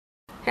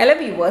Hello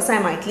viewers, I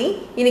am Maitli.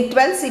 In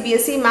 12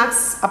 Cbse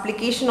Max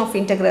application of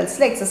integrals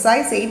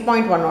exercise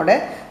 8.1 oda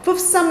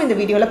fifth sum in the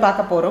video la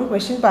paaka porom.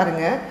 Question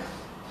parunga.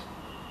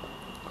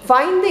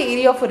 Find the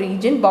area of a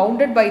region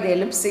bounded by the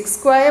ellipse x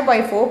square by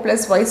 4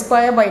 plus y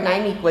square by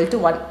 9 equal to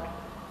 1.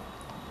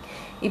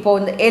 இப்போ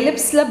இந்த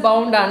ellipse la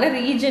bound ஆன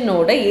region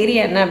ஓட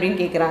area என்ன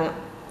அப்படினு கேக்குறாங்க.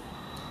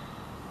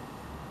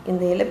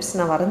 இந்த ellipse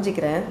நான்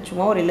வரைஞ்சிக்கிறேன்.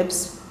 சும்மா ஒரு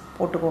ellipse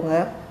போட்டுக்கோங்க.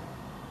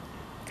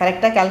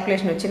 கரெக்ட்டா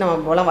கால்குலேஷன் வச்சு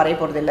நம்ம போலாம் வரைய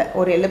போறது இல்ல.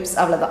 ஒரு ellipse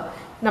அவ்வளவுதான்.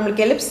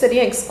 நமக்கு ellipse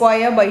தெரியும் x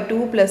square by 2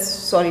 plus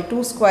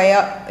 2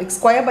 square x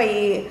square by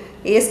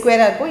a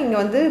square இருக்கும். இங்க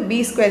வந்து b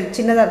square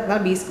சின்னதா இருக்குனா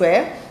b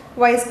square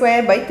y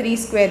square by 3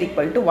 square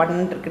equal to 1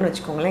 இருக்குன்னு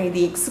வெச்சுக்கோங்களேன்.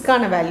 இது x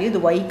க்கான வேல்யூ,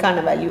 இது y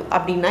க்கான வேல்யூ.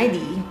 அப்படினா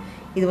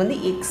இது வந்து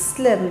x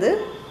ல இருந்து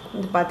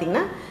இது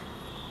பாத்தீங்கன்னா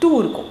 2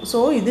 இருக்கும். சோ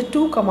இது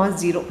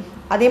 2,0.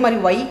 அதே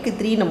மாதிரி y க்கு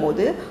 3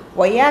 னும்போது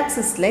y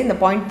axis ல இந்த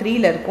பாயிண்ட் 3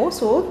 ல இருக்கும்.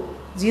 சோ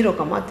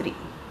 0,3.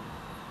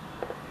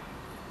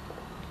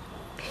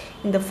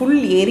 இந்த full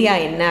area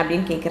என்ன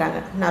அப்படினு கேக்குறாங்க.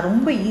 நான்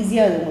ரொம்ப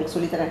ஈஸியா இது உங்களுக்கு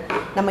சொல்லி தரேன்.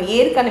 நம்ம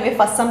ஏற்கனவே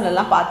ஃபர்ஸ்ட் சம்ல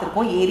எல்லாம்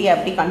பாத்துறோம் ஏரியா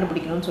எப்படி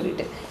கண்டுபிடிக்கணும்னு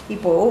சொல்லிட்டு.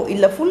 இப்போ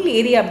இல்ல full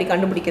area எப்படி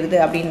கண்டுபிடிக்கிறது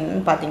அப்படினு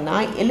பாத்தீங்கன்னா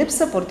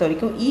எலிப்ஸை பொறுத்த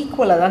வரைக்கும்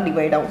ஈக்குவலா தான்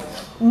டிவைட் ஆகும்.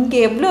 இங்க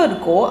எவ்வளவு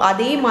இருக்கோ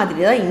அதே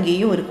மாதிரி தான்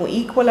இங்கேயும் இருக்கும்.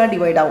 ஈக்குவலா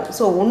டிவைட் ஆகும்.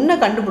 சோ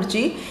 1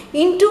 கண்டுபிடிச்சி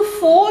into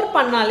 4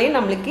 பண்ணாலே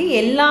நமக்கு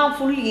எல்லா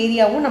full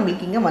ஏரியாவும்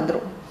நமக்கு இங்க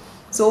வந்துரும்.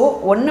 சோ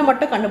 1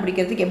 மட்டும்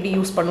கண்டுபிடிக்கிறதுக்கு எப்படி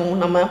யூஸ்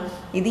பண்ணுவோம் நம்ம?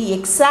 இது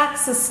x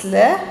axis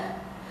ல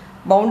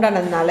bound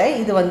ஆனதுனால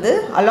இது வந்து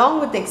along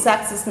with x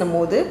axis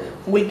னும்போது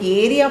உங்களுக்கு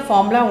ஏரியா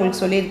ஃபார்முலா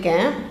உங்களுக்கு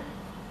சொல்லிருக்கேன்.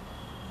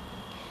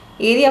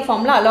 Area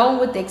formula along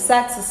with x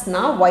axis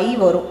னா y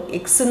வரும்.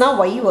 x னா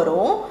y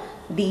வரும்,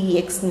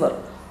 dx னு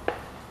வரும்.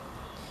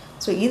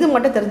 சோ இது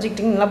மட்டும்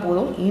தெரிஞ்சிக்கிட்டீங்கன்னா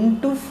போதும்.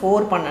 into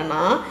 4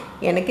 பண்ணனா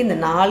எனக்கு இந்த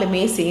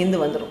நாலுமே சேர்ந்து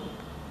வந்துரும்.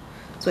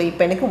 சோ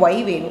இப்போ எனக்கு y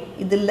வேணும்.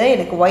 இதுல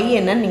எனக்கு y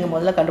என்னன்னு நீங்க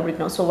முதல்ல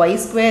கண்டுபிடிக்கணும். So y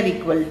square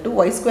equal to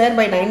y square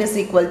by 9 is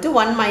equal to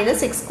 1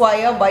 minus x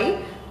square by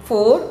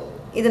 4.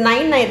 இது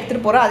 9 நான்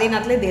எடுத்துட்டு போறேன். அதே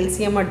நேரத்துல இது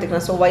LCM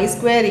எடுத்துக்கலாம். So y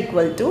square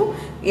equal to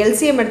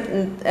LCM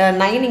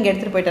 9 இங்க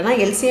எடுத்துட்டு போய்ட்டேனா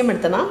LCM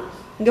எடுத்தனா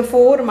இங்க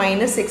 4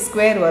 minus x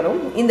square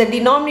வரும். இந்த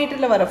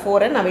டினாமினேட்டர்ல வர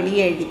 4 நான்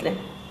வெளியே எழுதிக்கிறேன்.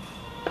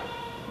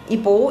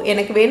 இப்போ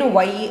எனக்கு வேணும்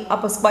y.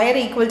 அப்ப ஸ்கொயர்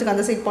ஈக்குவல் டு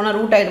அந்த சைடு போனா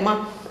ரூட் ஆயிடுமா?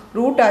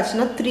 ரூட்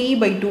ஆச்சுனா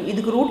 3/2.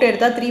 இதுக்கு ரூட்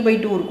எடுத்தா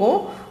 3/2 இருக்கும்.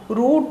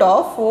 Root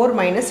of 4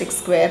 minus x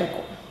square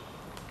இருக்கும்.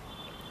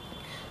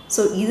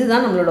 சோ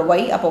இதுதான் நம்மளோட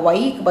y. அப்ப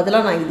y க்கு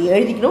பதிலா நான் இது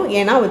எழுதிக்கணும்.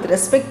 ஏனா with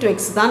respect to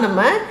x தான்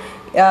நம்ம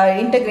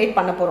integrate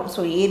பண்ண போறோம்.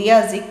 So area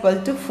is equal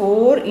to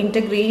 4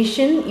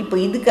 integration. இப்போ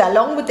இதுக்கு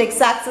along with x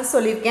axis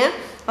சொல்லிருக்கேன்.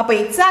 அப்ப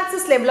x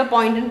axis ல எவ்வளவு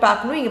பாயிண்ட் னு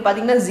பார்க்கணும். இங்க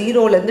பாத்தீங்கன்னா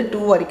 0 ல இருந்து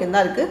 2 வரைக்கும்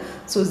தான் இருக்கு.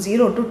 So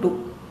 0 to 2.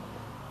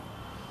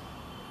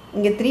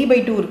 இங்க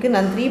 3/2 இருக்கு.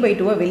 நான்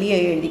 3/2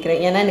 வெளியே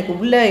எழுதிக்கிறேன். ஏனா எனக்கு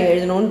உள்ள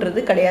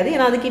எழுதணும்ன்றது கிடையாது.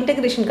 ஏனா அதுக்கு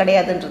integration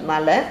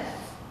கிடையாதுன்றதுனால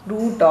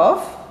root of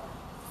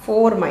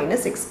 4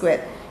 minus x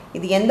square.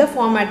 இது எந்த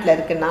ஃபார்மட்ல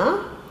இருக்குன்னா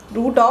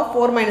root of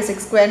 4 minus x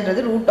square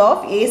ன்றது root of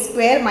a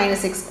square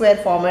minus x square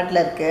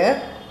ஃபார்மட்ல இருக்கு.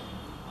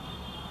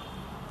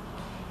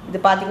 இது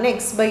பாத்தீங்கன்னா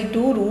x by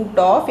 2 root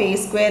of a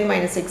square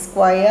minus x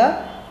square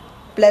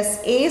plus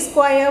a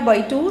square by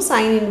 2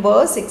 sin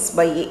inverse x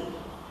by a.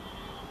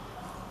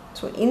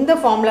 So இந்த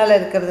ஃபார்முலால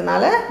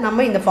இருக்குறதுனால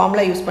நம்ம இந்த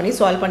formula use பண்ணி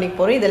solve பண்ணிக்க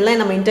போறோம்.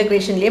 இதெல்லாம் நம்ம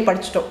இன்டகிரேஷன்லயே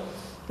படிச்சிட்டோம்.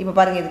 இப்போ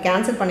பாருங்க இது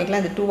கேன்சல்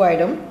பண்ணிக்கலாம். இது 2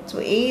 ஆயிடும். So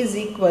a is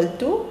equal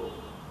to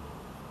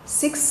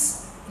 6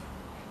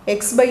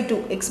 x by 2.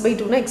 x by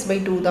 2 னா x by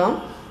 2 தான்.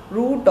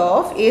 root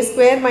of a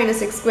square minus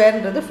x square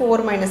ன்றது 4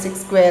 minus x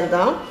square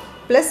தான்.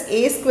 plus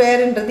a square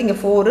ன்றது இங்க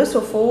 4. so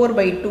 4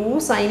 by 2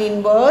 sin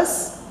inverse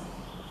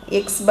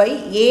x by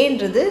a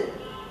ன்றது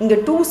இங்க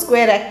 2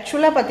 square.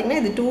 ஆக்சுவலா பாத்தீங்கன்னா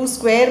இது 2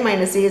 square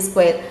minus a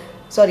square.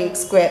 sorry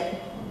x square.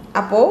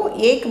 அப்போ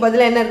a க்கு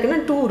பதிலா என்ன இருக்குன்னா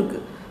 2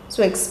 இருக்கு.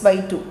 so x by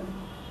 2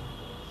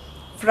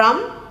 from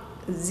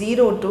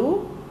 0 to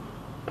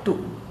 2.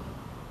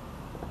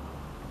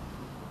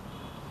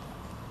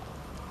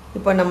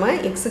 இப்போ நம்ம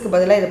x க்கு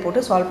பதிலா இத போட்டு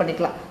சால்வ்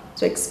பண்ணிக்கலாம்.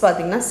 சோ x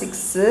பாத்தீங்கன்னா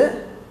 6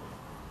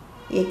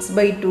 x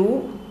by 2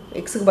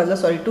 x க்கு பதிலா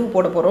 2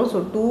 போட போறோம். சோ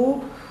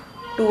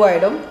 2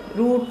 ஆயிடும்.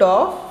 root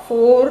of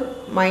 4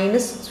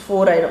 minus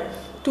 4 ஆயிடும்.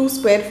 2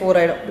 square 4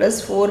 ஆயிடும் plus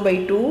 4 by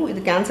 2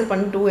 இது கேன்சல்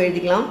பண்ணி 2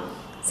 எழுதிக்கலாம்.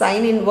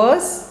 sin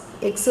inverse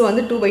x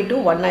வந்து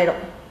 2/2 1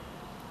 ஆயிடும்.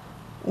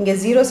 இங்க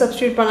 0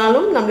 சப்ஸ்டிட்யூட்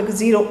பண்ணாலும் நமக்கு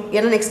 0.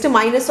 ஏனா நெக்ஸ்ட்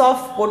மைனஸ்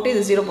ஆஃப் போட்டு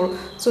இது 0 போடும்.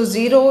 சோ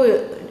 0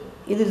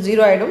 இது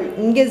 0 ஆயிடும்.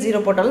 இங்க 0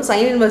 போட்டாலும்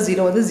sin inverse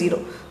 0 வந்து 0.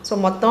 சோ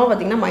மொத்தமா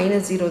பாத்தீங்கன்னா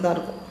 -0 தான்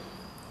இருக்கும்.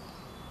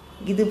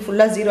 இது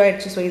ஃபுல்லா 0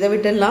 ஆயிடுச்சு. சோ இத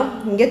விட்டுடலாம்.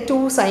 இங்க 2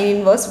 sin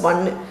inverse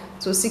 1.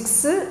 So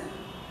 6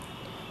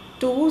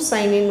 2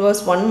 sin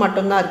inverse 1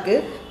 மட்டும் தான் இருக்கு.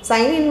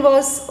 sin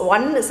inverse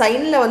 1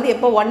 சைன்ல வந்து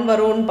எப்ப 1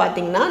 வரும்னு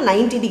பாத்தீங்கன்னா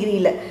 90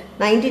 டிகிரில.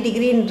 90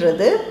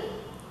 டிகிரின்றது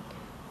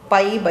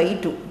pi by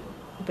 2.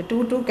 இப்போ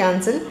 2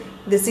 cancel.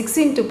 இது 6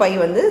 into pi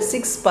வந்து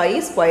 6 pi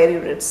square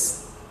units.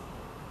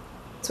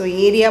 So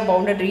area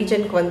bounded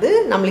region க்கு வந்து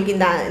நமக்கு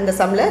இந்த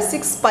சம்ல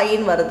 6 pi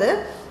ன்னு வருது.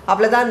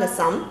 அவ்வளவுதான் இந்த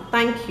sum.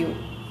 Thank you.